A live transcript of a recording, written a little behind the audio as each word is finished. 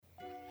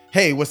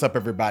Hey, what's up,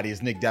 everybody?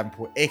 It's Nick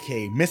Davenport,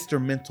 aka Mr.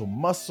 Mental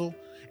Muscle,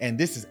 and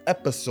this is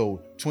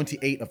episode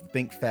 28 of the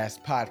Think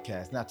Fast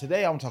podcast. Now,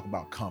 today I want to talk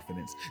about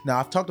confidence. Now,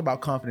 I've talked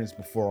about confidence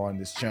before on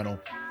this channel.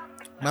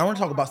 Now, I want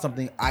to talk about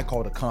something I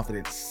call the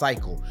confidence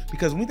cycle,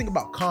 because when we think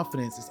about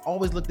confidence, it's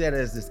always looked at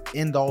as this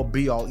end-all,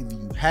 be-all. Either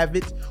you have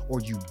it or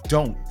you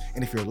don't.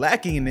 And if you're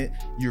lacking in it,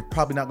 you're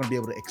probably not going to be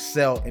able to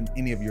excel in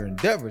any of your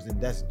endeavors,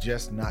 and that's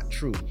just not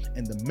true.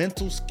 In the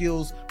mental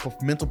skills,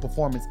 mental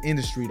performance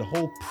industry, the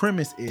whole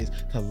premise is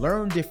to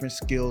learn different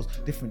skills,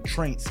 different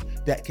traits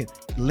that can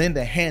lend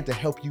a hand to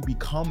help you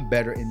become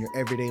better in your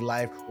everyday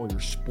life or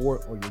your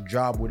sport or your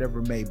job, whatever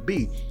it may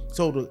be.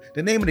 So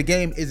the name of the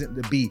game isn't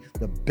to be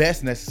the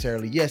best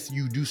necessarily. Yes,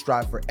 you do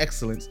strive for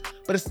excellence,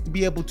 but it's to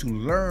be able to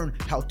learn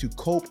how to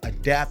cope,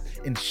 adapt,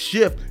 and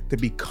shift to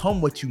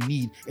become what you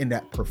need in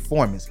that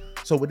performance.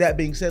 So with that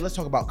being said, let's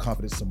talk about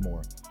confidence some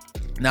more.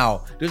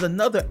 Now, there's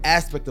another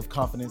aspect of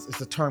confidence.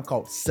 It's a term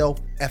called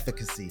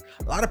self-efficacy.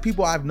 A lot of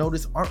people I've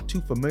noticed aren't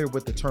too familiar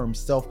with the term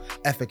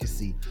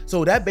self-efficacy.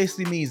 So that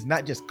basically means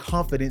not just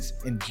confidence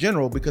in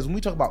general, because when we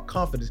talk about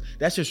confidence,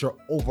 that's just your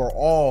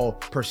overall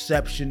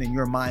perception in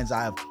your mind's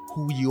eye of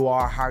who you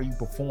are, how you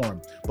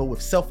perform. But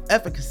with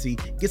self-efficacy,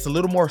 it gets a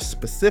little more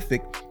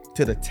specific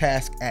to the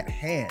task at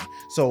hand.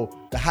 So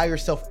the higher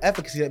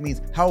self-efficacy, that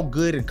means how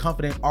good and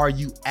confident are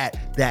you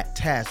at that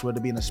task, whether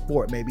it be in a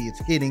sport, maybe it's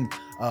hitting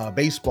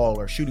baseball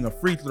or shooting a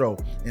free throw.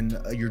 In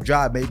your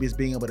job, maybe it's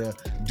being able to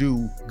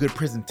do good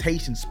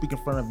presentations, speak in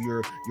front of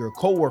your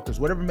coworkers,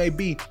 whatever it may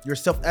be. Your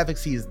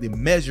self-efficacy is the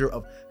measure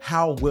of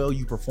how well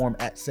you perform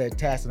at said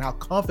task and how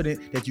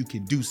confident that you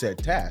can do said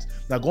task.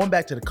 Now, going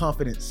back to the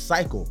confidence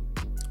cycle,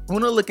 I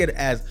want to look at it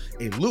as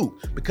a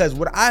loop, because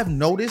what I've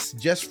noticed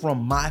just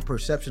from my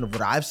perception of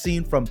what I've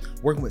seen from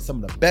working with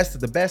some of the best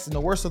of the best and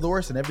the worst of the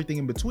worst and everything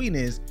in between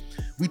is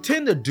we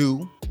tend to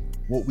do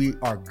what we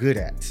are good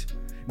at.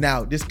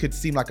 Now, this could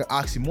seem like an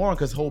oxymoron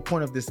because the whole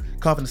point of this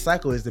confidence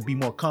cycle is to be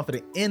more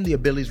confident in the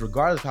abilities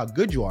regardless of how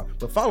good you are.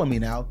 But follow me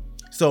now.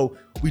 So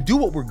we do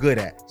what we're good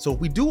at. So if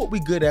we do what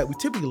we're good at, we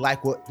typically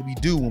like what we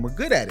do when we're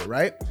good at it,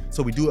 right?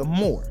 So we do it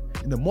more.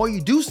 And the more you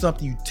do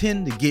something, you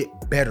tend to get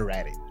better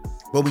at it.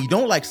 But when you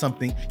don't like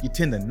something, you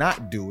tend to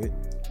not do it,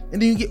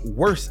 and then you get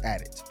worse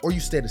at it, or you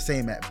stay the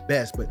same at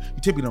best, but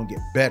you typically don't get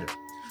better.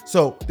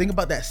 So think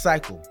about that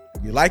cycle.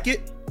 You like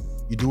it,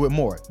 you do it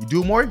more. You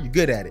do it more, you're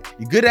good at it.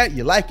 You're good at it,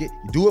 you like it,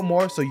 you do it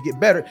more, so you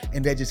get better,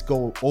 and that just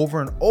go over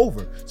and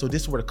over. So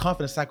this is where the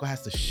confidence cycle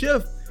has to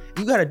shift.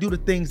 You got to do the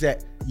things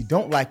that you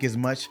don't like as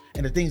much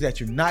and the things that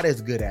you're not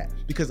as good at,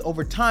 because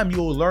over time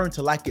you'll learn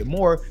to like it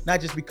more, not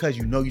just because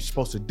you know you're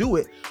supposed to do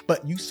it,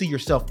 but you see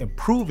yourself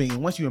improving.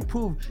 And once you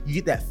improve, you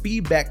get that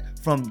feedback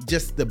from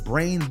just the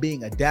brain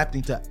being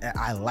adapting to,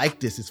 I like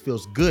this, it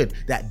feels good.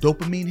 That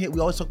dopamine hit, we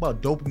always talk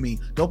about dopamine.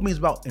 Dopamine is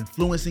about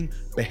influencing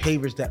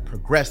behaviors that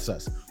progress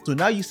us. So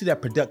now you see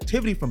that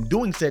productivity from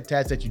doing said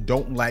tasks that you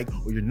don't like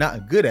or you're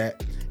not good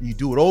at. You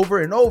do it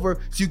over and over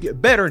so you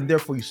get better, and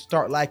therefore you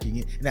start liking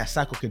it, and that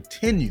cycle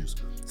continues.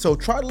 So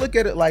try to look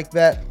at it like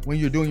that when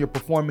you're doing your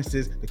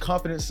performances. The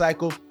confidence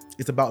cycle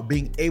is about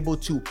being able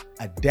to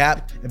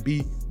adapt and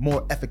be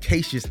more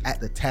efficacious at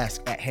the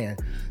task at hand.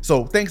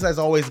 So thanks as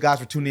always, guys,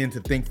 for tuning in to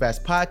the Think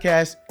Fast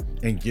podcast,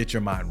 and get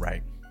your mind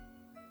right.